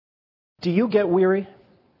Do you get weary?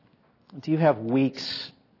 Do you have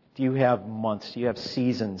weeks? Do you have months? Do you have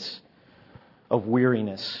seasons of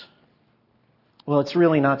weariness? Well, it's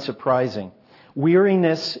really not surprising.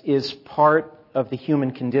 Weariness is part of the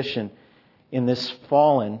human condition in this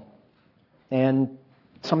fallen and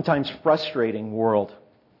sometimes frustrating world.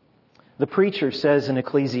 The preacher says in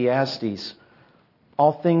Ecclesiastes,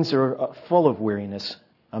 all things are full of weariness.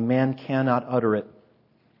 A man cannot utter it.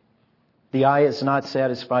 The eye is not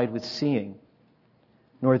satisfied with seeing,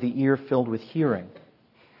 nor the ear filled with hearing.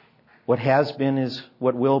 What has been is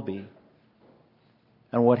what will be,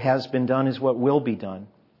 and what has been done is what will be done,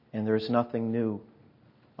 and there is nothing new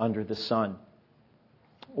under the sun.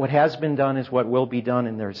 What has been done is what will be done,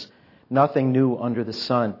 and there's nothing new under the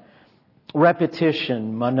sun.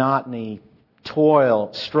 Repetition, monotony,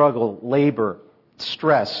 toil, struggle, labor,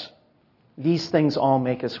 stress, these things all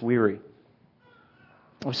make us weary.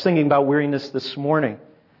 I was thinking about weariness this morning.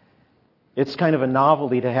 It's kind of a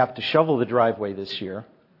novelty to have to shovel the driveway this year.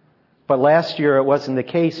 But last year it wasn't the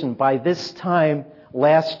case, and by this time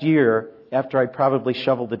last year, after I probably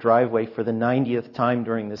shoveled the driveway for the 90th time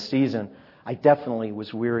during the season, I definitely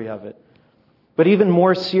was weary of it. But even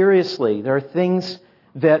more seriously, there are things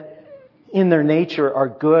that in their nature are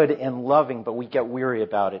good and loving, but we get weary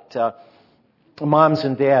about it. Moms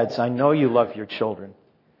and dads, I know you love your children,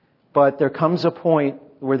 but there comes a point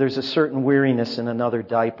where there's a certain weariness in another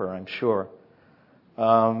diaper, I'm sure.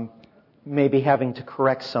 Maybe having to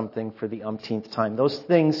correct something for the umpteenth time. Those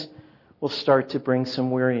things will start to bring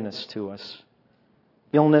some weariness to us.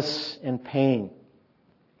 Illness and pain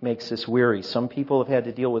makes us weary. Some people have had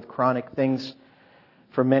to deal with chronic things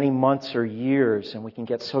for many months or years, and we can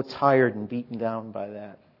get so tired and beaten down by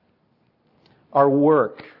that. Our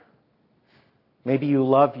work. Maybe you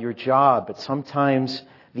love your job, but sometimes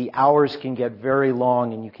the hours can get very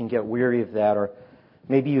long and you can get weary of that. Or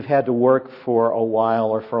maybe you've had to work for a while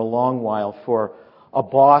or for a long while for a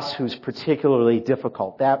boss who's particularly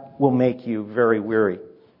difficult. That will make you very weary.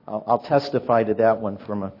 I'll testify to that one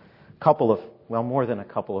from more than a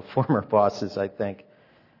couple of former bosses, I think.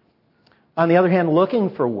 On the other hand, looking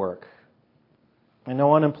for work. I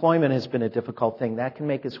know unemployment has been a difficult thing. That can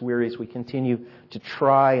make us weary as we continue to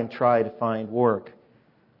try to find work.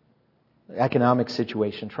 Economic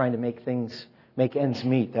situation, trying to make ends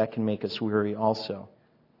meet, that can make us weary also.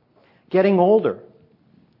 Getting older.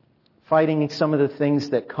 Fighting some of the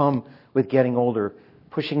things that come with getting older.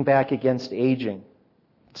 Pushing back against aging.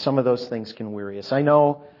 Some of those things can weary us. I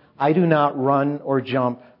know I do not run or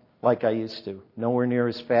jump like I used to. Nowhere near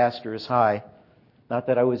as fast or as high. Not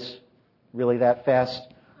that I was really that fast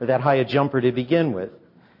or that high a jumper to begin with.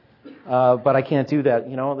 But I can't do that.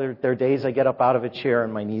 You know, there are days I get up out of a chair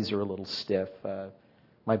and my knees are a little stiff.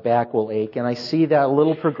 My back will ache. And I see that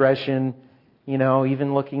little progression, you know,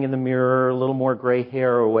 even looking in the mirror, a little more gray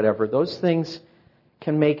hair or whatever. Those things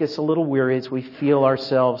can make us a little weary as we feel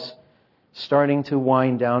ourselves starting to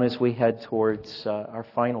wind down as we head towards our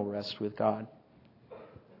final rest with God.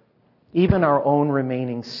 Even our own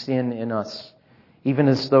remaining sin in us, even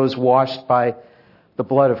as those washed by the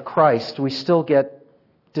blood of Christ, we still get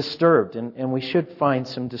disturbed, and we should find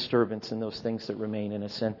some disturbance in those things that remain in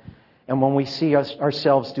us. And when we see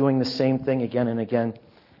ourselves doing the same thing again and again,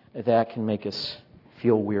 that can make us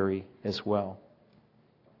feel weary as well.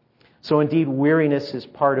 So indeed, weariness is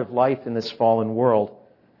part of life in this fallen world,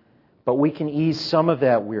 but we can ease some of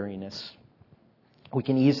that weariness. We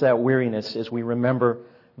can ease that weariness as we remember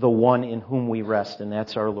the one in whom we rest, and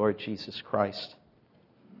that's our Lord Jesus Christ.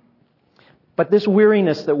 But this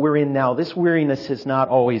weariness that we're in now, this weariness has not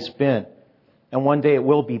always been. And one day it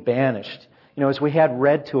will be banished. You know, as we had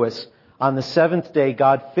read to us, on the seventh day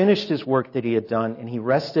God finished His work that He had done, and He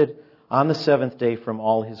rested on the seventh day from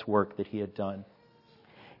all His work that He had done.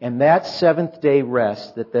 And that seventh day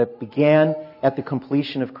rest that began at the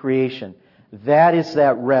completion of creation, that is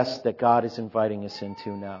that rest that God is inviting us into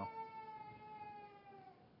now.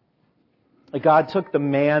 God took the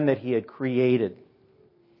man that He had created,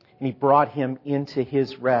 and He brought him into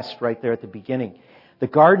His rest right there at the beginning. The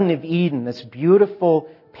Garden of Eden, this beautiful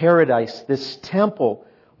paradise, this temple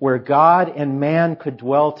where God and man could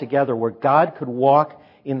dwell together, where God could walk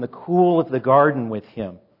in the cool of the garden with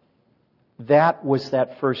Him. That was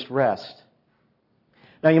that first rest.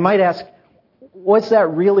 Now you might ask, was that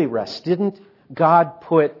really rest? Didn't God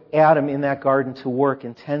put Adam in that garden to work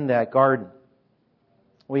and tend that garden?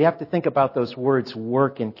 We have to think about those words,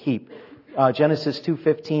 work and keep. Genesis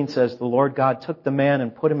 2:15 says, the Lord God took the man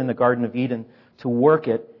and put him in the Garden of Eden to work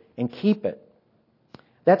it and keep it.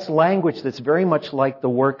 That's language that's very much like the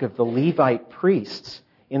work of the Levite priests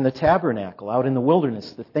in the tabernacle, out in the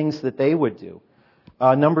wilderness, the things that they would do.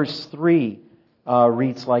 Numbers 3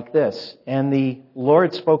 reads like this. And the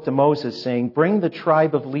Lord spoke to Moses, saying, "Bring the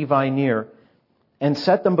tribe of Levi near, and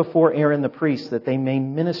set them before Aaron the priest, that they may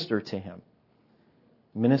minister to him."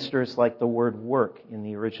 Minister is like the word work in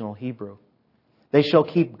the original Hebrew. "They shall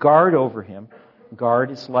keep guard over him."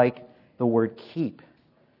 Guard is like the word keep.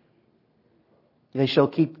 "They shall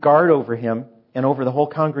keep guard over him and over the whole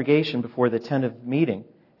congregation before the tent of meeting,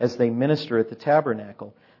 as they minister at the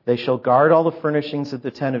tabernacle. They shall guard all the furnishings of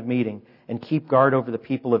the tent of meeting, and keep guard over the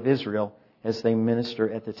people of Israel as they minister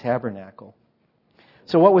at the tabernacle."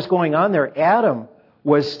 So what was going on there? Adam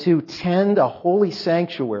was to tend a holy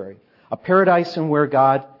sanctuary, a paradise in where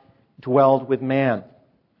God dwelled with man.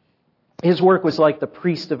 His work was like the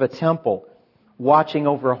priest of a temple, watching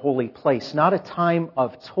over a holy place. Not a time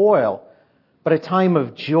of toil, but a time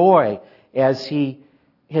of joy as he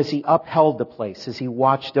upheld the place, as he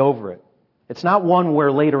watched over it. It's not one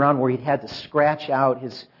where later on where he had to scratch out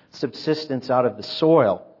his subsistence out of the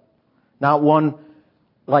soil. Not one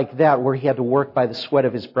like that where he had to work by the sweat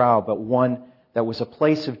of his brow, but one that was a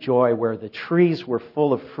place of joy where the trees were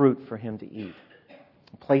full of fruit for him to eat.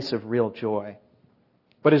 A place of real joy.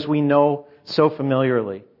 But as we know so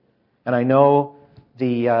familiarly, and I know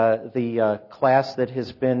the class that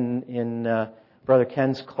has been in Brother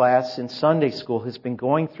Ken's class in Sunday school has been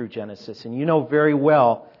going through Genesis, and you know very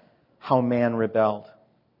well how man rebelled.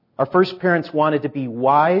 Our first parents wanted to be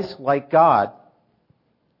wise like God,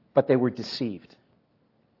 but they were deceived.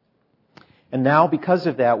 And now, because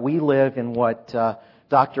of that, we live in what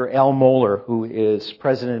Dr. Al Mohler, who is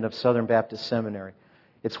president of Southern Baptist Seminary,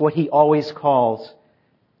 it's what he always calls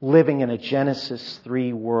living in a Genesis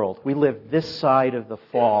 3 world. We live this side of the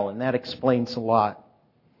fall, and that explains a lot.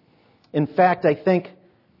 In fact, I think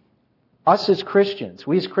us as Christians,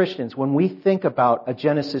 we as Christians, when we think about a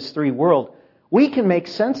Genesis 3 world, we can make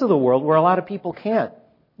sense of the world where a lot of people can't.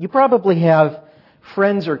 You probably have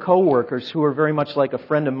friends or coworkers who are very much like a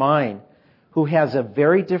friend of mine who has a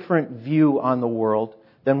very different view on the world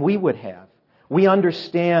than we would have. We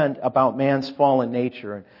understand about man's fallen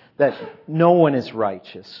nature and that no one is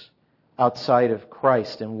righteous outside of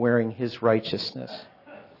Christ and wearing His righteousness.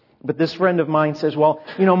 But this friend of mine says, well,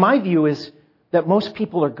 my view is that most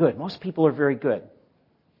people are good. Most people are very good.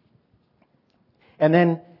 And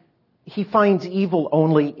then he finds evil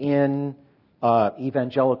only in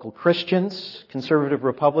evangelical Christians, conservative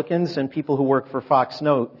Republicans, and people who work for Fox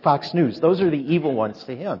News. Those are the evil ones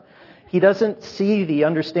to him. He doesn't see the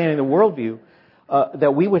understanding of the worldview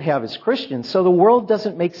that we would have as Christians, so the world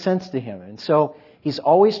doesn't make sense to him. And so he's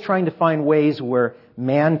always trying to find ways where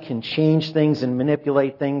man can change things and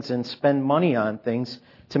manipulate things and spend money on things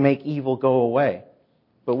to make evil go away.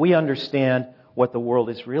 But we understand what the world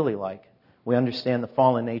is really like. We understand the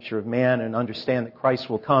fallen nature of man and understand that Christ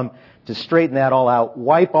will come to straighten that all out,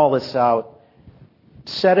 wipe all this out,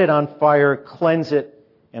 set it on fire, cleanse it,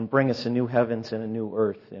 and bring us a new heavens and a new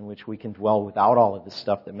earth in which we can dwell without all of the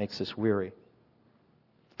stuff that makes us weary.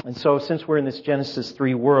 And so since we're in this Genesis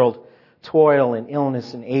 3 world, toil and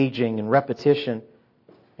illness and aging and repetition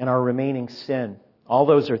and our remaining sin, all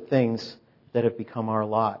those are things that have become our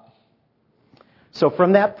lot. So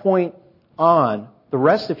from that point on, the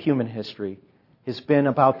rest of human history has been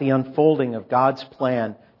about the unfolding of God's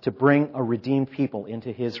plan to bring a redeemed people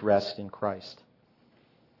into His rest in Christ.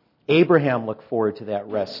 Abraham looked forward to that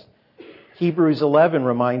rest. Hebrews 11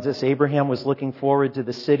 reminds us Abraham was looking forward to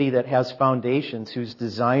the city that has foundations, whose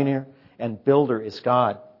designer and builder is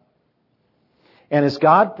God. And as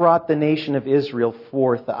God brought the nation of Israel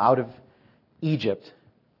forth out of Egypt,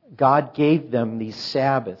 God gave them these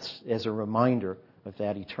Sabbaths as a reminder of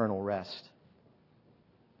that eternal rest.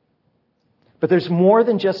 But there's more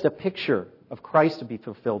than just a picture of Christ to be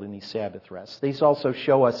fulfilled in these Sabbath rests. These also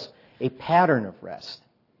show us a pattern of rest.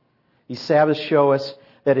 These Sabbaths show us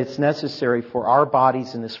that it's necessary for our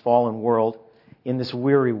bodies in this fallen world, in this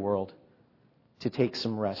weary world, to take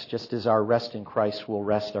some rest, just as our rest in Christ will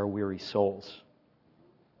rest our weary souls.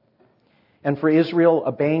 And for Israel,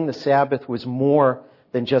 obeying the Sabbath was more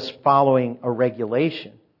than just following a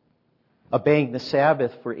regulation. Obeying the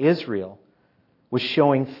Sabbath for Israel was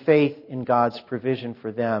showing faith in God's provision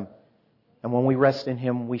for them. And when we rest in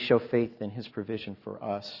Him, we show faith in His provision for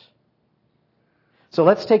us. So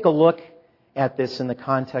let's take a look at this in the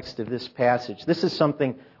context of this passage. This is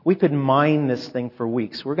something, we could mine this thing for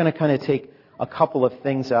weeks. We're going to kind of take a couple of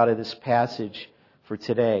things out of this passage for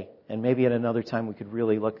today. And maybe at another time we could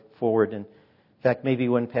really look forward. And in fact, maybe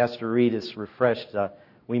when Pastor Reed is refreshed,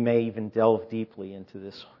 we may even delve deeply into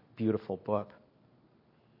this beautiful book.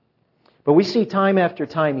 But we see time after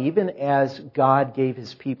time, even as God gave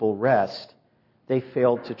His people rest, they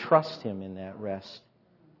failed to trust Him in that rest.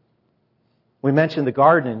 We mentioned the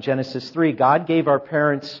garden in Genesis 3. God gave our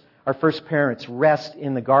first parents, rest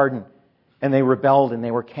in the garden, and they rebelled and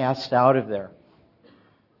they were cast out of there.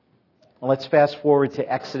 Well, let's fast forward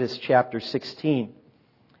to Exodus chapter 16.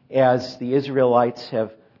 As the Israelites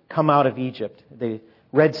have come out of Egypt, the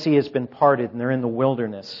Red Sea has been parted and they're in the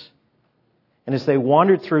wilderness. And as they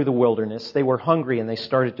wandered through the wilderness, they were hungry and they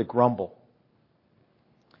started to grumble.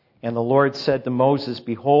 And the Lord said to Moses,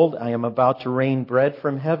 "Behold, I am about to rain bread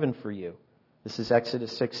from heaven for you." This is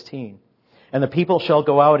Exodus 16. "And the people shall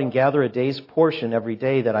go out and gather a day's portion every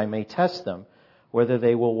day, that I may test them, whether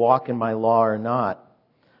they will walk in my law or not.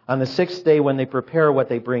 On the sixth day, when they prepare what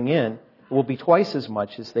they bring in, it will be twice as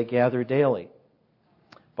much as they gather daily."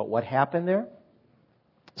 But what happened there?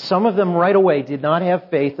 Some of them right away did not have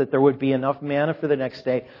faith that there would be enough manna for the next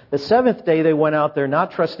day. The seventh day they went out there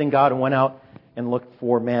not trusting God and went out and looked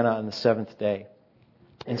for manna on the seventh day.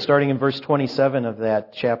 And starting in verse 27 of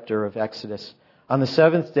that chapter of Exodus, "On the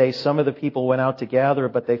seventh day some of the people went out to gather,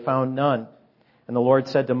 but they found none. And the Lord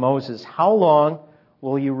said to Moses, 'How long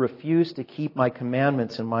will you refuse to keep my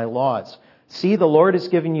commandments and my laws? See, the Lord has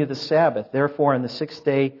given you the Sabbath. Therefore, on the sixth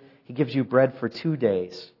day He gives you bread for 2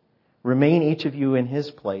 days. Remain each of you in his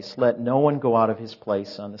place. Let no one go out of his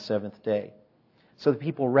place on the seventh day.' So the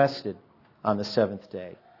people rested on the seventh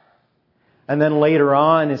day. And then later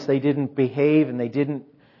on, as they didn't behave and they didn't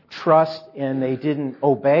trust and they didn't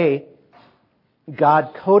obey,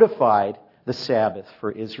 God codified the Sabbath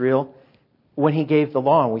for Israel when He gave the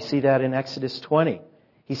law. And we see that in Exodus 20.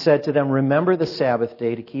 He said to them, 'Remember the Sabbath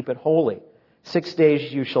day to keep it holy. 6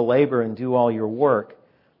 days you shall labor and do all your work.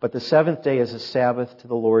 But the seventh day is a Sabbath to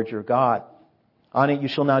the Lord your God. On it you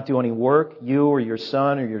shall not do any work, you or your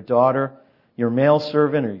son or your daughter, your male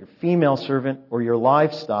servant or your female servant, or your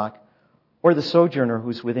livestock, or the sojourner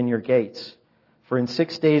who's within your gates. For in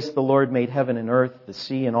 6 days the Lord made heaven and earth, the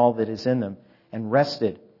sea and all that is in them, and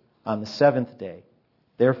rested on the seventh day.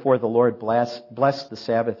 Therefore the Lord blessed the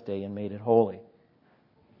Sabbath day and made it holy.'"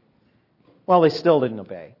 Well, they still didn't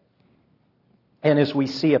obey. And as we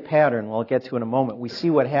see a pattern, we'll get to in a moment, we see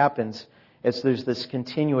what happens as there's this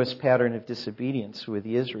continuous pattern of disobedience with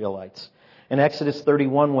the Israelites. In Exodus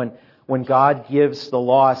 31, when God gives the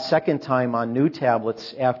law a second time on new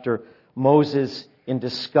tablets after Moses, in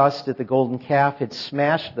disgust at the golden calf, had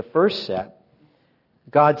smashed the first set,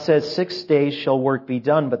 God says, 6 days shall work be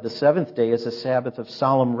done, but the seventh day is a Sabbath of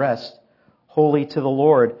solemn rest, holy to the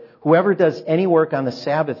Lord. Whoever does any work on the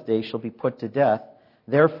Sabbath day shall be put to death.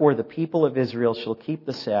 Therefore the people of Israel shall keep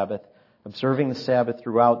the Sabbath, observing the Sabbath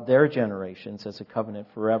throughout their generations as a covenant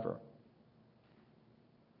forever.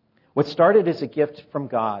 What started as a gift from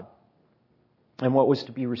God and what was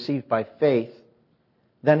to be received by faith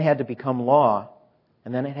then had to become law,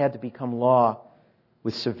 and then it had to become law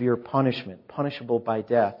with severe punishment, punishable by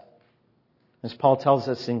death. As Paul tells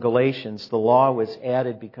us in Galatians, the law was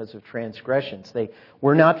added because of transgressions. They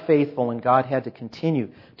were not faithful, and God had to continue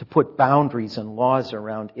to put boundaries and laws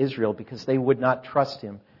around Israel because they would not trust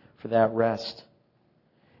Him for that rest.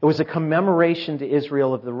 It was a commemoration to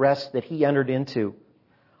Israel of the rest that He entered into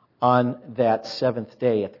on that seventh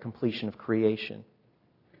day at the completion of creation.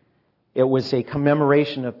 It was a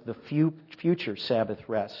commemoration of the future Sabbath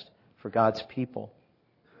rest for God's people.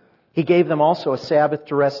 He gave them also a Sabbath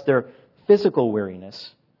to rest their physical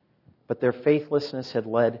weariness, but their faithlessness had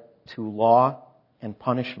led to law and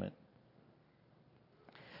punishment.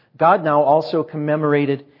 God now also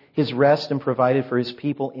commemorated His rest and provided for His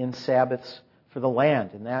people in Sabbaths for the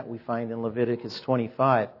land, and that we find in Leviticus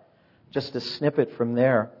 25. Just a snippet from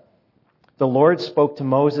there. The Lord spoke to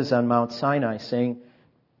Moses on Mount Sinai, saying,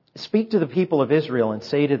 "Speak to the people of Israel and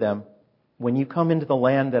say to them, when you come into the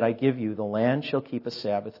land that I give you, the land shall keep a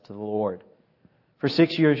Sabbath to the Lord. For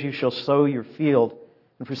 6 years you shall sow your field,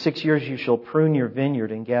 and for 6 years you shall prune your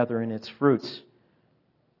vineyard and gather in its fruits.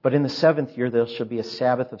 But in the seventh year there shall be a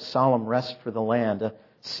Sabbath of solemn rest for the land, a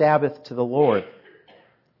Sabbath to the Lord.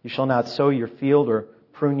 You shall not sow your field or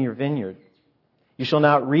prune your vineyard. You shall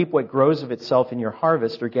not reap what grows of itself in your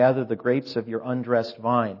harvest or gather the grapes of your undressed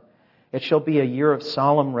vine. It shall be a year of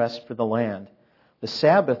solemn rest for the land. The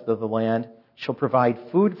Sabbath of the land shall provide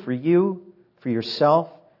food for you, for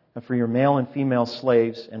yourself, and for your male and female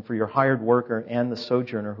slaves, and for your hired worker and the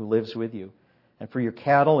sojourner who lives with you, and for your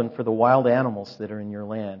cattle and for the wild animals that are in your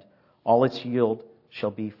land. All its yield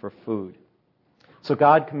shall be for food." So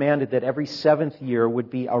God commanded that every seventh year would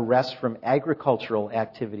be a rest from agricultural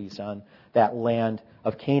activities on that land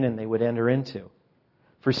of Canaan they would enter into.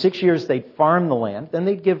 For 6 years they'd farm the land, then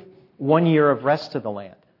they'd give 1 year of rest to the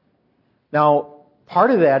land. Now, part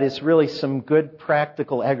of that is really some good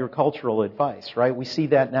practical agricultural advice, right? We see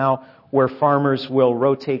that now where farmers will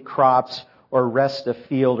rotate crops or rest a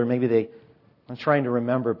field, or maybe I'm trying to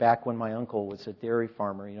remember back when my uncle was a dairy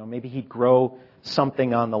farmer. Maybe he'd grow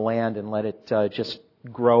something on the land and let it just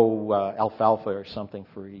grow alfalfa or something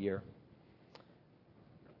for a year.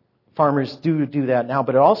 Farmers do that now,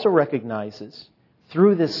 but it also recognizes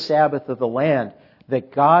through this Sabbath of the land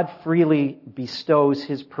that God freely bestows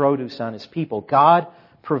His produce on His people. God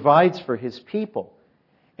provides for His people.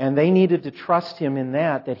 And they needed to trust Him in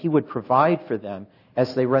that He would provide for them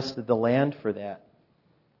as they rested the land for that.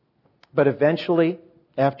 But eventually,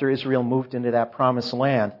 after Israel moved into that promised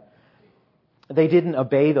land, they didn't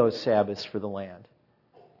obey those Sabbaths for the land.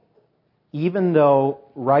 Even though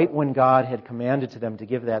right when God had commanded to them to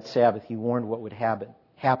give that Sabbath, He warned what would happen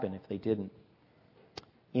if they didn't.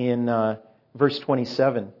 In verse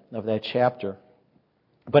 27 of that chapter,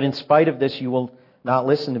 "But in spite of this, you will not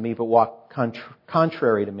listen to me, but walk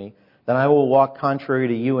contrary to me. Then I will walk contrary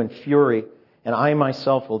to you in fury, and I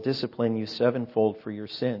myself will discipline you sevenfold for your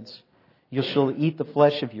sins. You shall eat the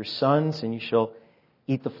flesh of your sons, and you shall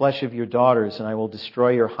eat the flesh of your daughters, and I will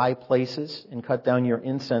destroy your high places, and cut down your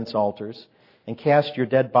incense altars, and cast your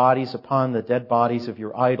dead bodies upon the dead bodies of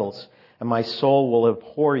your idols, and my soul will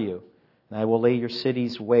abhor you. And I will lay your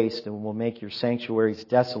cities waste, and will make your sanctuaries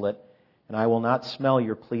desolate, and I will not smell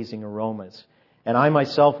your pleasing aromas. And I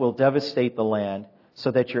myself will devastate the land, so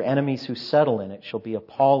that your enemies who settle in it shall be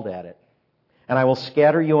appalled at it. And I will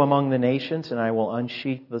scatter you among the nations, and I will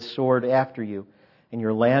unsheath the sword after you, and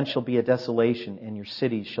your land shall be a desolation, and your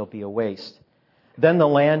cities shall be a waste. Then the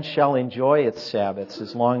land shall enjoy its Sabbaths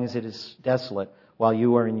as long as it is desolate, while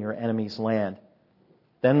you are in your enemy's land.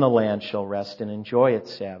 Then the land shall rest and enjoy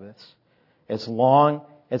its Sabbaths. As long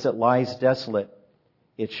as it lies desolate,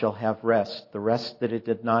 it shall have rest, the rest that it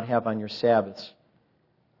did not have on your Sabbaths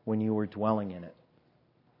when you were dwelling in it."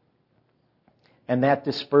 And that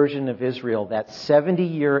dispersion of Israel, that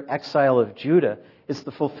 70-year exile of Judah, is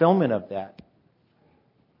the fulfillment of that.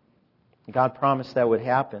 God promised that would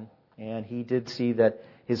happen, and He did see that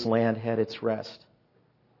His land had its rest.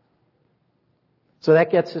 So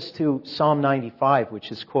that gets us to Psalm 95,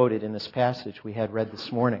 which is quoted in this passage we had read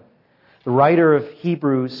this morning. The writer of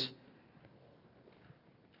Hebrews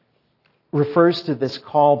refers to this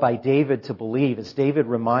call by David to believe, as David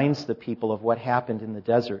reminds the people of what happened in the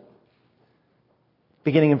desert.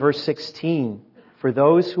 Beginning in verse 16, who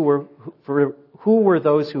were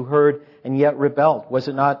those who heard and yet rebelled? Was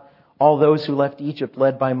it not all those who left Egypt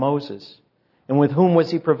led by Moses? And with whom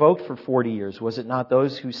was He provoked for 40 years? Was it not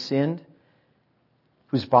those who sinned,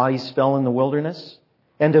 whose bodies fell in the wilderness?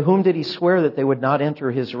 And to whom did He swear that they would not enter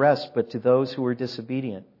His rest, but to those who were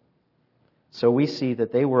disobedient? So we see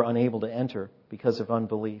that they were unable to enter because of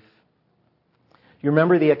unbelief. You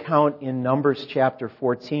remember the account in Numbers chapter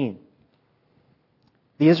 14.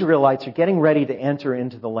 The Israelites are getting ready to enter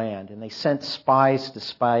into the land, and they sent spies to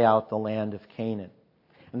spy out the land of Canaan.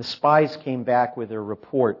 And the spies came back with their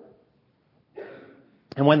report.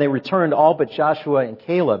 And when they returned, all but Joshua and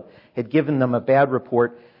Caleb had given them a bad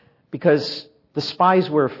report because the spies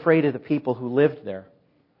were afraid of the people who lived there.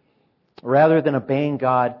 Rather than obeying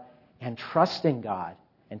God and trusting God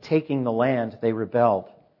and taking the land, they rebelled.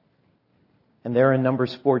 And there in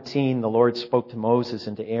Numbers 14, the Lord spoke to Moses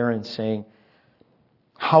and to Aaron, saying,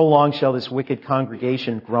 "How long shall this wicked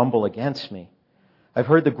congregation grumble against me? I've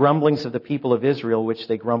heard the grumblings of the people of Israel, which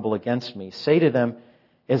they grumble against me. Say to them,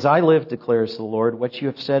 as I live, declares the Lord, what you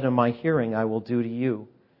have said in my hearing I will do to you.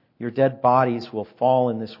 Your dead bodies will fall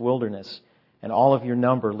in this wilderness, and all of your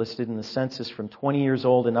number listed in the census from 20 years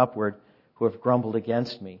old and upward who have grumbled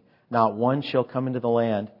against me. Not one shall come into the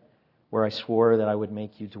land where I swore that I would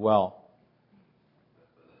make you dwell."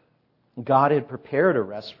 God had prepared a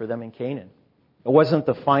rest for them in Canaan. It wasn't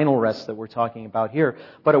the final rest that we're talking about here,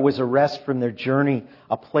 but it was a rest from their journey,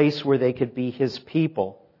 a place where they could be His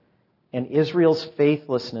people. And Israel's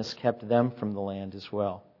faithlessness kept them from the land as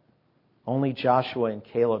well. Only Joshua and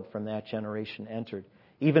Caleb from that generation entered.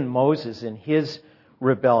 Even Moses, in his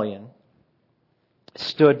rebellion,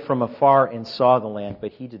 stood from afar and saw the land,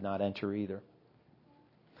 but he did not enter either.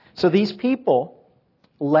 So these people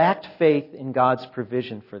lacked faith in God's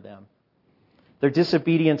provision for them. Their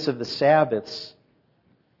disobedience of the Sabbaths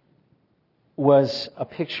was a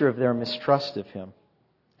picture of their mistrust of Him.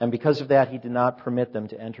 And because of that, He did not permit them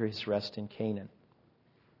to enter His rest in Canaan.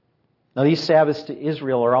 Now, these Sabbaths to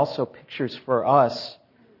Israel are also pictures for us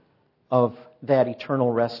of that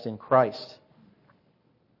eternal rest in Christ.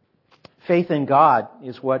 Faith in God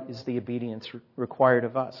is what is the obedience required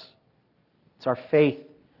of us. It's our faith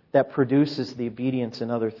that produces the obedience in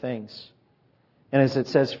other things. And as it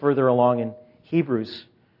says further along in Hebrews,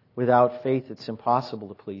 without faith it's impossible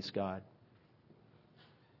to please God.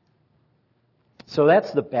 So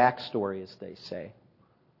that's the backstory, as they say.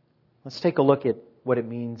 Let's take a look at what it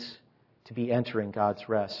means to be entering God's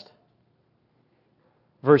rest.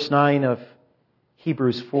 Verse 9 of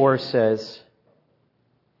Hebrews 4 says,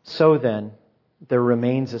 "So then, there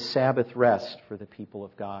remains a Sabbath rest for the people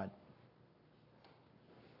of God."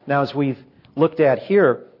 Now, as we've looked at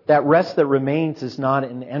here, that rest that remains is not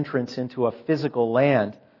an entrance into a physical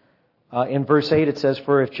land. In verse 8 it says,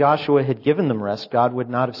 "For if Joshua had given them rest, God would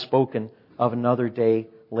not have spoken of another day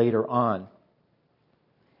later on."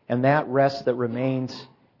 And that rest that remains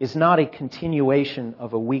is not a continuation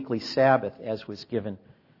of a weekly Sabbath as was given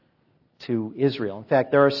to Israel. In fact,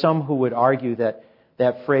 there are some who would argue that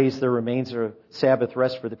that phrase, "there remains a Sabbath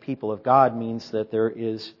rest for the people of God," means that there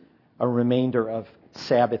is a remainder of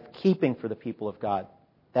Sabbath keeping for the people of God.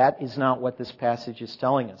 That is not what this passage is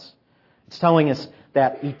telling us. It's telling us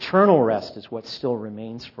that eternal rest is what still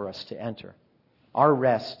remains for us to enter. Our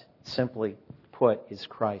rest, simply put, is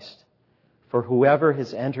Christ. For whoever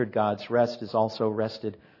has entered God's rest is also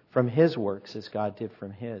rested from his works as God did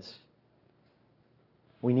from his.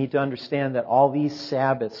 We need to understand that all these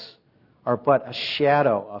Sabbaths are but a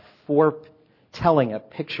shadow, a foretelling, a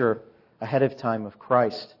picture ahead of time of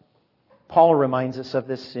Christ. Paul reminds us of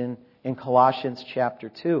this in Colossians chapter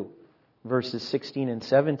 2, verses 16 and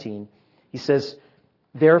 17. He says,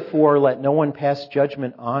 "Therefore let no one pass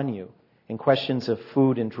judgment on you in questions of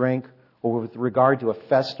food and drink, or with regard to a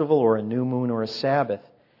festival or a new moon or a Sabbath.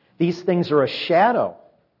 These things are a shadow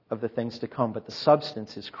of the things to come, but the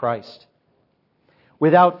substance is Christ."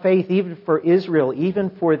 Without faith, even for Israel, even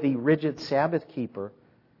for the rigid Sabbath keeper,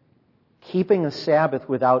 keeping a Sabbath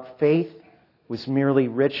without faith was merely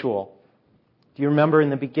ritual. Do you remember in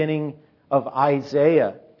the beginning of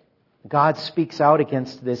Isaiah, God speaks out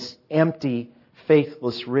against this empty,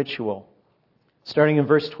 faithless ritual. Starting in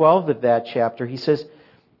verse 12 of that chapter, he says,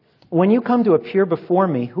 "When you come to appear before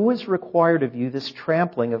me, who has required of you this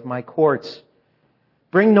trampling of my courts?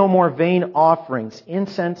 Bring no more vain offerings.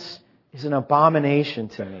 Incense is an abomination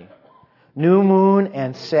to me. New moon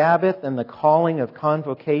and Sabbath and the calling of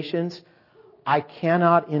convocations. I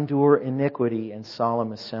cannot endure iniquity and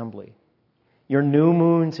solemn assembly. Your new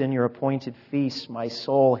moons and your appointed feasts my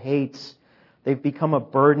soul hates. They've become a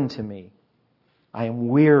burden to me. I am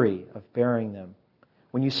weary of bearing them.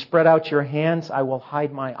 When you spread out your hands, I will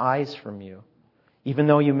hide my eyes from you. Even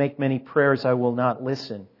though you make many prayers, I will not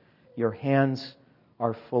listen. Your hands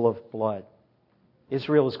are full of blood."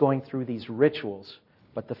 Israel was going through these rituals,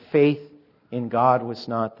 but the faith in God was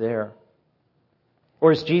not there.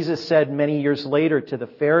 Or as Jesus said many years later to the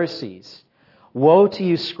Pharisees, "Woe to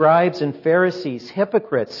you, scribes and Pharisees,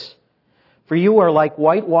 hypocrites! For you are like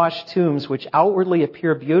whitewashed tombs, which outwardly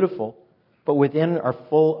appear beautiful, but within are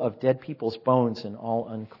full of dead people's bones and all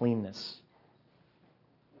uncleanness."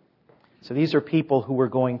 So these are people who were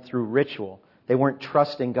going through ritual. They weren't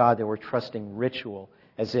trusting God, they were trusting ritual,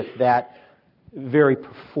 as if that very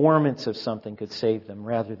performance of something could save them,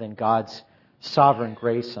 rather than God's sovereign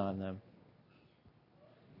grace on them.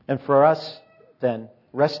 And for us, then,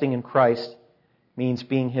 resting in Christ means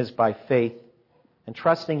being His by faith and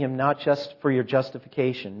trusting Him not just for your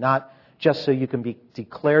justification, not just so you can be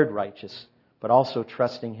declared righteous, but also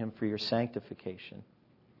trusting Him for your sanctification,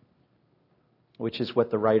 which is what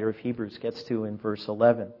the writer of Hebrews gets to in verse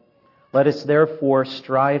 11. "Let us therefore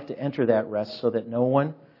strive to enter that rest so that no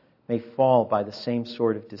one may fall by the same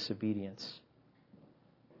sort of disobedience."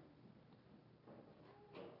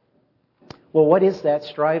 Well, what is that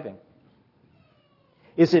striving?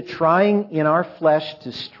 Is it trying in our flesh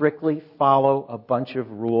to strictly follow a bunch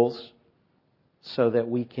of rules so that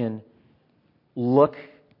we can look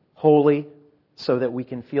holy, so that we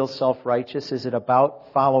can feel self-righteous? Is it about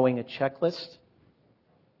following a checklist?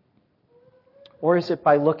 Or is it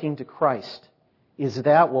by looking to Christ? Is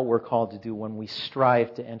that what we're called to do when we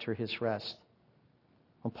strive to enter His rest?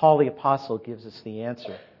 Well, Paul the Apostle gives us the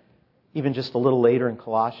answer, even just a little later in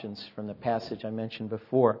Colossians from the passage I mentioned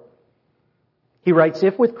before. He writes,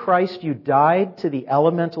 "If with Christ you died to the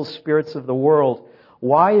elemental spirits of the world,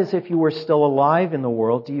 why, as if you were still alive in the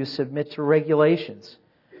world, do you submit to regulations?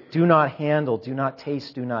 Do not handle, do not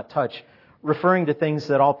taste, do not touch," referring to things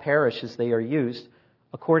that all perish as they are used,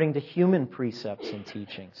 according to human precepts and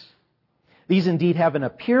teachings. These indeed have an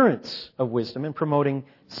appearance of wisdom in promoting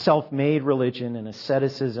self-made religion and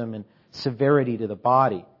asceticism and severity to the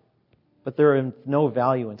body, but there is no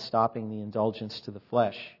value in stopping the indulgence to the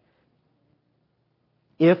flesh.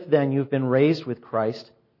 If then you've been raised with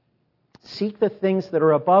Christ, seek the things that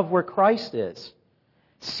are above where Christ is,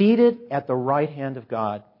 seated at the right hand of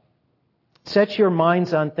God. Set your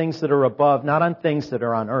minds on things that are above, not on things that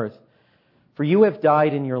are on earth. For you have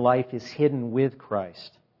died, and your life is hidden with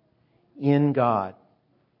Christ in God.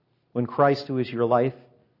 When Christ, who is your life,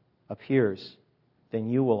 appears, then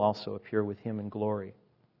you will also appear with Him in glory.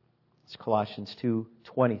 It's Colossians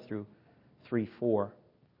 2:20 through 3:4.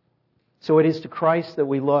 So it is to Christ that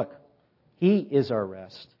we look. He is our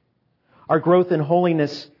rest. Our growth in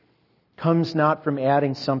holiness comes not from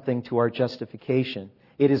adding something to our justification.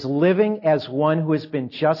 It is living as one who has been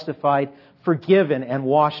justified, forgiven, and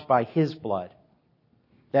washed by His blood.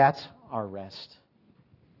 That's our rest.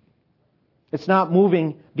 It's not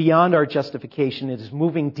moving beyond our justification. It is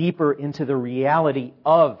moving deeper into the reality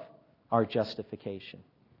of our justification.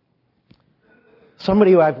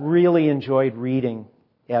 Somebody who I've really enjoyed reading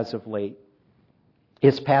as of late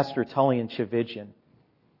is Pastor Tullian Tchividjian.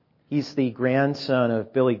 He's the grandson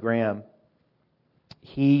of Billy Graham.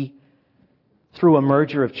 He, through a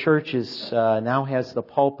merger of churches, now has the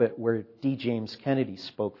pulpit where D. James Kennedy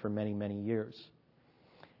spoke for many, many years.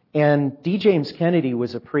 And D. James Kennedy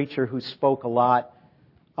was a preacher who spoke a lot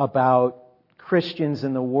about Christians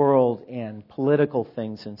in the world and political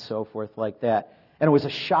things and so forth like that. And it was a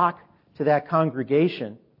shock to that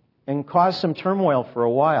congregation and caused some turmoil for a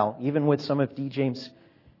while, even with some of D. James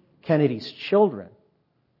Kennedy's children,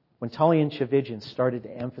 when Tullian Tchividjian started to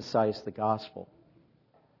emphasize the gospel.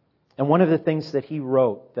 And one of the things that he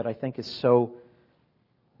wrote that I think is so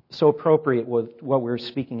appropriate with what we're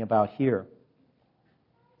speaking about here.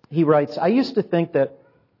 He writes, I used to think that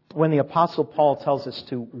when the Apostle Paul tells us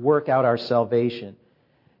to work out our salvation,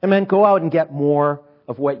 it meant go out and get more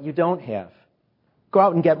of what you don't have. Go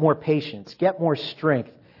out and get more patience, get more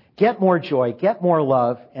strength, get more joy, get more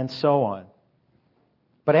love, and so on.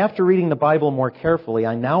 But after reading the Bible more carefully,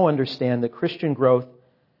 I now understand that Christian growth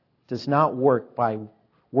does not work by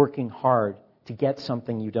working hard to get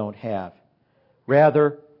something you don't have.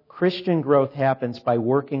 Rather, Christian growth happens by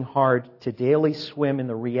working hard to daily swim in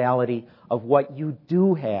the reality of what you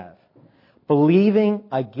do have. Believing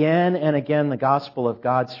again and again the gospel of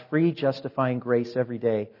God's free justifying grace every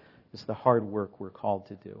day is the hard work we're called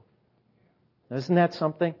to do. Now, isn't that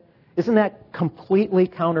something? Isn't that completely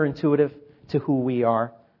counterintuitive to who we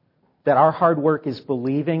are? That our hard work is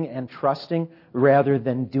believing and trusting rather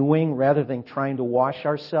than doing, rather than trying to wash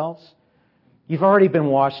ourselves? You've already been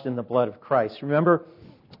washed in the blood of Christ. Remember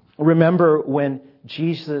when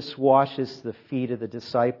Jesus washes the feet of the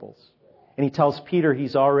disciples and He tells Peter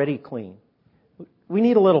he's already clean. We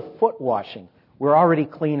need a little foot washing. We're already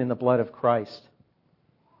clean in the blood of Christ.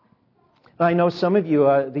 And I know some of you,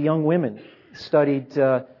 the young women, studied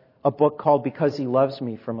a book called Because He Loves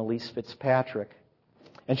Me from Elise Fitzpatrick.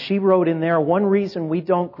 And she wrote in there, one reason we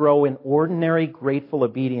don't grow in ordinary grateful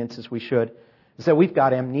obedience as we should is that we've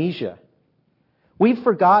got amnesia. We've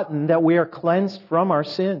forgotten that we are cleansed from our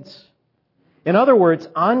sins. In other words,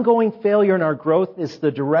 ongoing failure in our growth is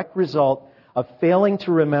the direct result of failing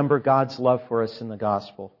to remember God's love for us in the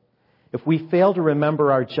gospel. If we fail to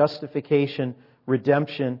remember our justification,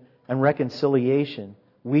 redemption, and reconciliation,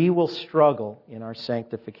 we will struggle in our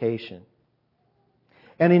sanctification.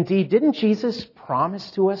 And indeed, didn't Jesus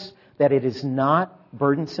promise to us that it is not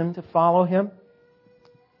burdensome to follow Him?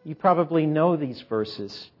 You probably know these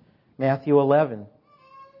verses. Matthew 11,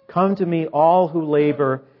 come to me all who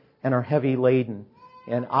labor and are heavy laden,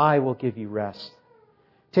 and I will give you rest.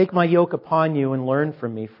 Take my yoke upon you and learn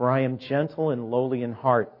from me, for I am gentle and lowly in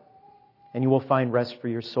heart, and you will find rest for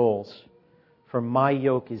your souls. For my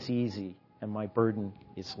yoke is easy and my burden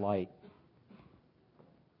is light.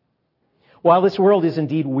 While this world is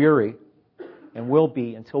indeed weary, and will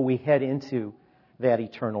be until we head into that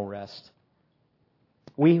eternal rest,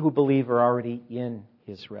 we who believe are already in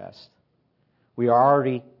His rest. We are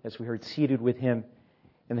already, as we heard, seated with Him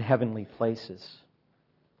in the heavenly places.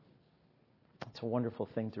 It's a wonderful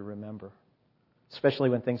thing to remember, especially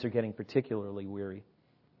when things are getting particularly weary.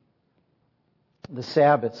 The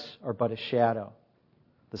Sabbaths are but a shadow.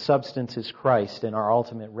 The substance is Christ, and our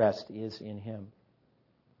ultimate rest is in Him.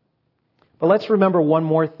 But let's remember one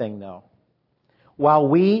more thing, though. While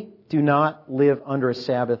we do not live under a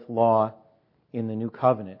Sabbath law in the New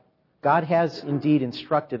Covenant, God has indeed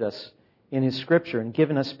instructed us in His Scripture and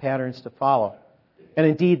given us patterns to follow. And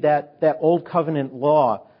indeed, that Old Covenant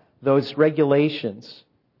law, those regulations,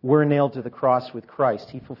 were nailed to the cross with Christ.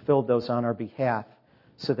 He fulfilled those on our behalf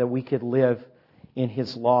so that we could live in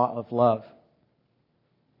His law of love.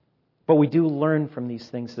 But we do learn from these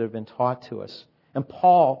things that have been taught to us. And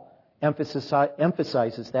Paul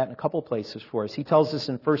emphasizes that in a couple places for us. He tells us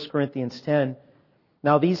in 1 Corinthians 10,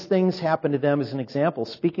 now these things happened to them as an example,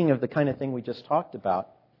 speaking of the kind of thing we just talked about,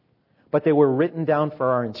 but they were written down for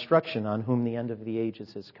our instruction, on whom the end of the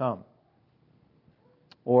ages has come.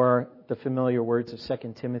 Or the familiar words of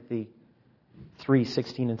 2 Timothy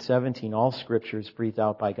 3:16 and 17, all Scripture is breathed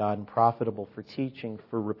out by God and profitable for teaching,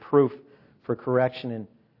 for reproof, for correction, and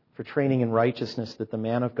for training in righteousness, that the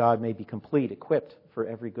man of God may be complete, equipped for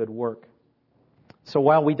every good work. So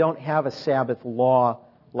while we don't have a Sabbath law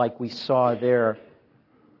like we saw there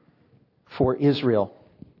for Israel,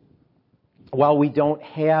 while we don't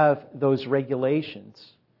have those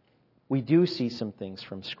regulations, we do see some things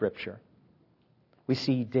from Scripture. We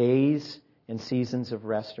see days and seasons of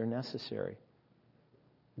rest are necessary.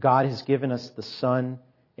 God has given us the sun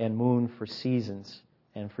and moon for seasons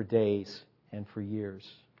and for days and for years.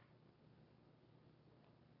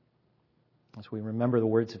 As we remember the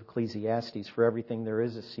words of Ecclesiastes, for everything there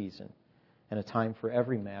is a season and a time for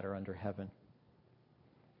every matter under heaven.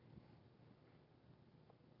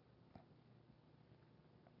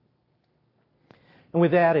 And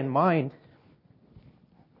with that in mind,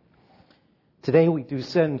 today we do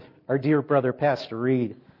send our dear brother Pastor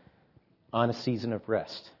Reed on a season of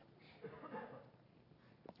rest.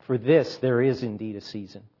 For this, there is indeed a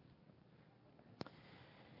season.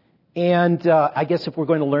 And I guess if we're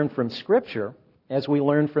going to learn from Scripture, as we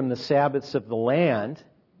learn from the Sabbaths of the land,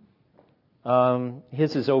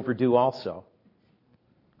 his is overdue also.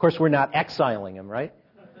 Of course, we're not exiling him, right?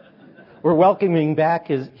 We're welcoming him back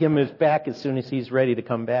as soon as he's ready to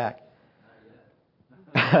come back.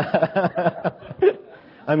 I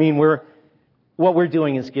mean, what we're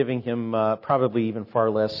doing is giving him probably even far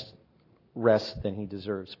less rest than he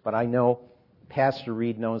deserves. But I know Pastor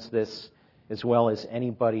Reed knows this as well as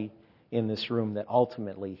anybody in this room, that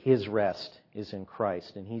ultimately his rest is in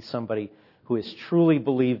Christ. And he's somebody who has truly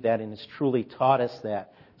believed that and has truly taught us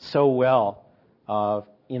that so well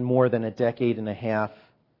in more than a decade and a half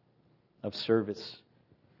of service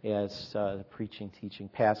as the preaching, teaching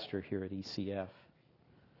pastor here at ECF.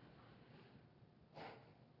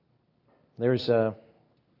 There's a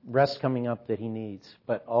rest coming up that he needs.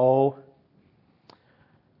 But oh,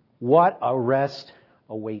 what a rest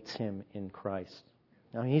awaits him in Christ.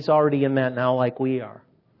 Now, he's already in that now like we are.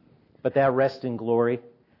 But that rest in glory,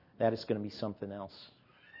 that is going to be something else.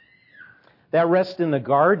 That rest in the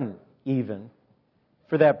garden, even,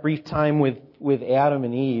 for that brief time with Adam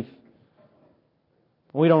and Eve,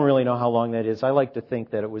 we don't really know how long that is. I like to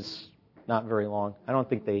think that it was not very long. I don't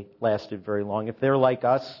think they lasted very long. If they're like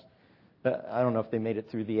us, I don't know if they made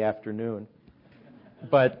it through the afternoon.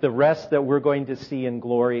 But the rest that we're going to see in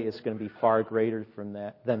glory is going to be far greater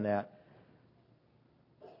than that.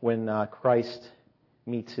 When Christ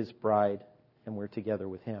meets His bride and we're together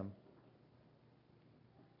with Him.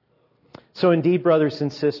 So indeed, brothers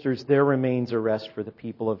and sisters, there remains a rest for the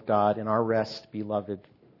people of God, and our rest, beloved,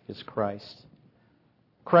 is Christ.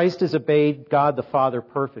 Christ has obeyed God the Father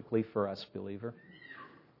perfectly for us, believer.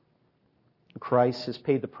 Christ has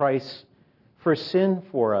paid the price for sin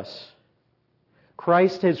for us.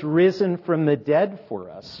 Christ has risen from the dead for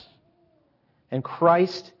us. And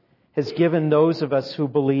Christ has given those of us who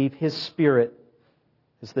believe His Spirit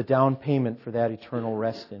as the down payment for that eternal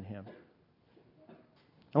rest in Him.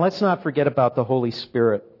 And let's not forget about the Holy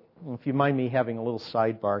Spirit. If you mind me having a little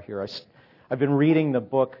sidebar here, I've been reading the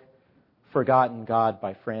book Forgotten God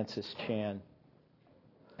by Francis Chan.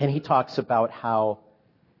 And he talks about how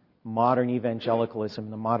modern evangelicalism,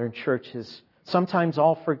 the modern church, has sometimes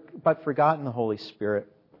but forgotten the Holy Spirit.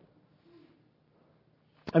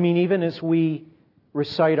 I mean, even as we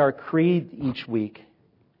recite our creed each week,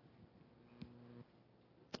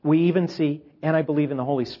 we even see, and I believe in the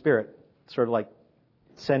Holy Spirit, sort of like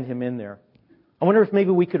send Him in there. I wonder if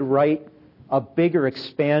maybe we could write a bigger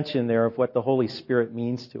expansion there of what the Holy Spirit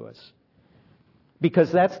means to us.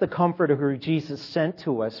 Because that's the comforter who Jesus sent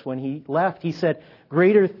to us when He left. He said,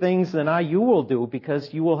 greater things than I you will do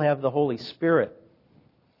because you will have the Holy Spirit.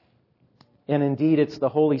 And indeed, it's the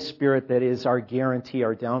Holy Spirit that is our guarantee,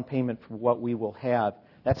 our down payment for what we will have.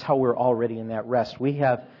 That's how we're already in that rest. We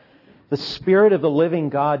have the Spirit of the living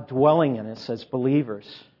God dwelling in us as believers.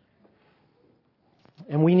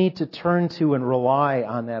 And we need to turn to and rely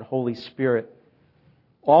on that Holy Spirit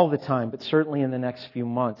all the time, but certainly in the next few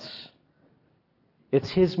months. It's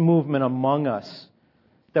His movement among us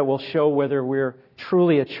that will show whether we're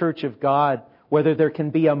truly a church of God, whether there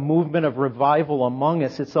can be a movement of revival among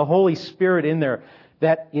us. It's the Holy Spirit in there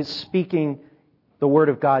that is speaking the Word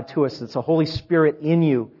of God to us. It's the Holy Spirit in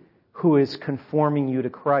you who is conforming you to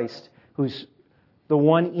Christ, who's the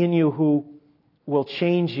one in you who will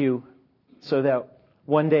change you so that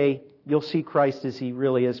one day you'll see Christ as He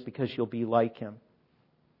really is because you'll be like Him.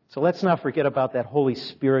 So let's not forget about that Holy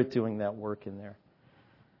Spirit doing that work in there.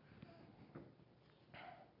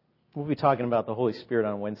 We'll be talking about the Holy Spirit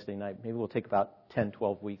on Wednesday night. Maybe we'll take about 10,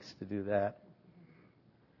 12 weeks to do that.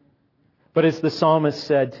 But as the psalmist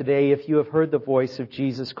said today, if you have heard the voice of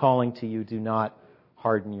Jesus calling to you, do not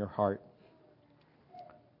harden your heart.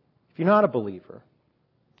 If you're not a believer,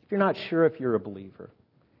 if you're not sure if you're a believer,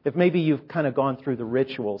 if maybe you've kind of gone through the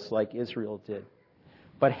rituals like Israel did,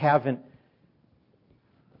 but haven't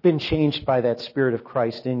been changed by that Spirit of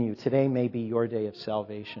Christ in you, today may be your day of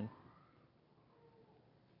salvation.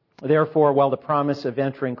 Therefore, while the promise of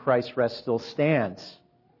entering Christ's rest still stands,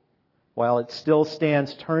 while it still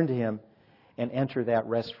stands, turn to Him and enter that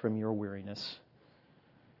rest from your weariness,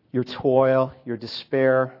 your toil, your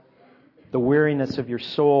despair, the weariness of your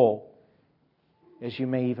soul, as you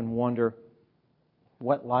may even wonder,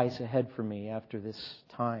 what lies ahead for me after this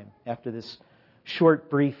time, after this short,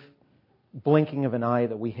 brief blinking of an eye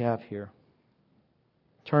that we have here.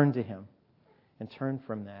 Turn to Him and turn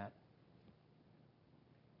from that.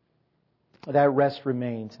 That rest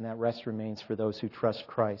remains, and that rest remains for those who trust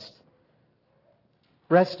Christ.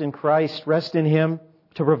 Rest in Christ, rest in Him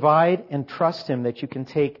to provide, and trust Him that you can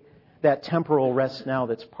take that temporal rest now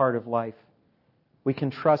that's part of life. We can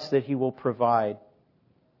trust that He will provide.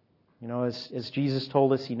 You know, as Jesus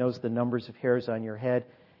told us, He knows the numbers of hairs on your head.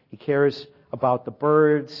 He cares about the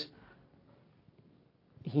birds.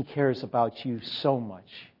 He cares about you so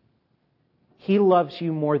much. He loves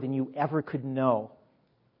you more than you ever could know.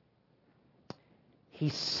 He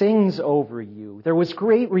sings over you. There was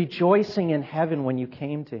great rejoicing in heaven when you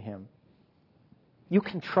came to Him. You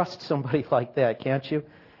can trust somebody like that, can't you?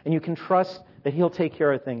 And you can trust that He'll take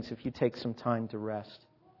care of things if you take some time to rest.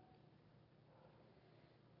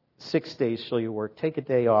 6 days shall you work. Take a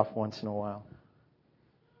day off once in a while.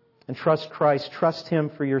 And trust Christ. Trust Him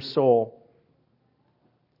for your soul.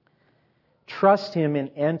 Trust Him and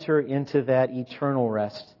enter into that eternal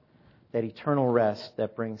rest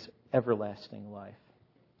that brings everlasting life.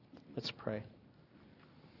 Let's pray.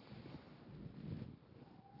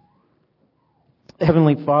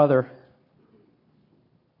 Heavenly Father,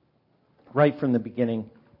 right from the beginning,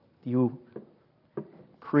 You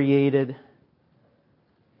created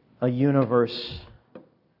a universe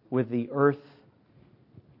with the earth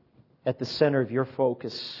at the center of Your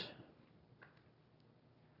focus,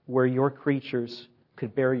 where Your creatures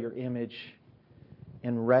could bear Your image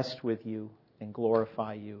and rest with You and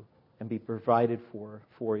glorify You and be provided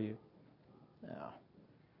for You. No.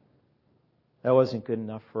 That wasn't good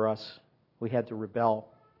enough for us. We had to rebel.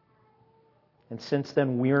 And since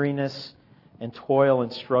then, weariness and toil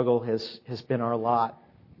and struggle has been our lot.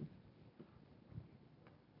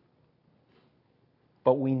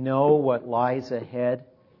 But we know what lies ahead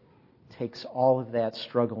takes all of that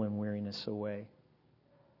struggle and weariness away.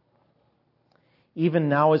 Even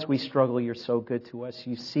now as we struggle, You're so good to us.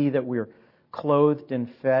 You see that we're clothed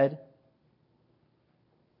and fed.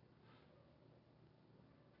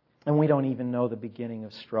 And we don't even know the beginning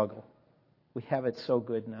of struggle. We have it so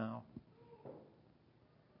good now.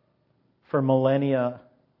 For millennia,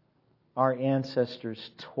 our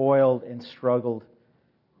ancestors toiled and struggled,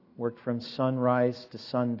 worked from sunrise to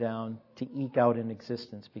sundown to eke out an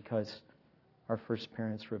existence because our first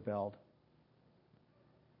parents rebelled.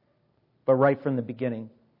 But right from the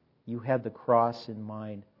beginning, You had the cross in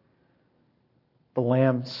mind. The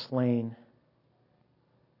Lamb slain.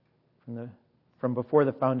 From before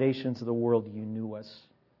the foundations of the world, You knew us.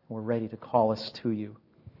 And were ready to call us to You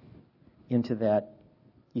into that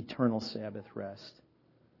eternal Sabbath rest.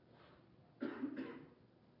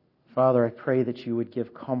 Father, I pray that You would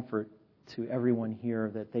give comfort to everyone here,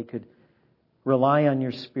 that they could rely on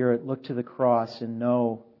Your Spirit, look to the cross, and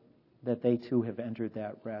know that they too have entered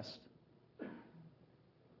that rest.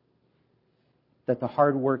 That the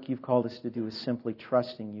hard work You've called us to do is simply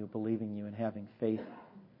trusting You, believing You, and having faith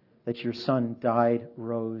that Your Son died,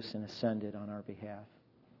 rose, and ascended on our behalf.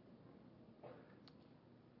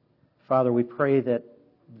 Father, we pray that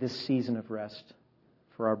this season of rest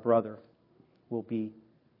for our brother will be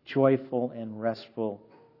joyful and restful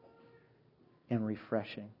and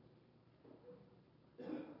refreshing.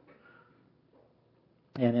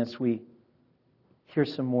 And as we hear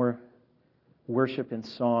some more worship and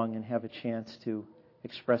song and have a chance to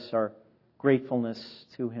express our gratefulness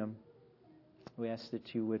to Him, we ask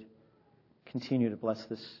that You would continue to bless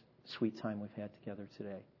this sweet time we've had together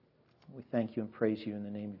today. We thank You and praise You in the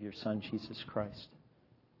name of Your Son, Jesus Christ.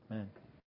 Amen.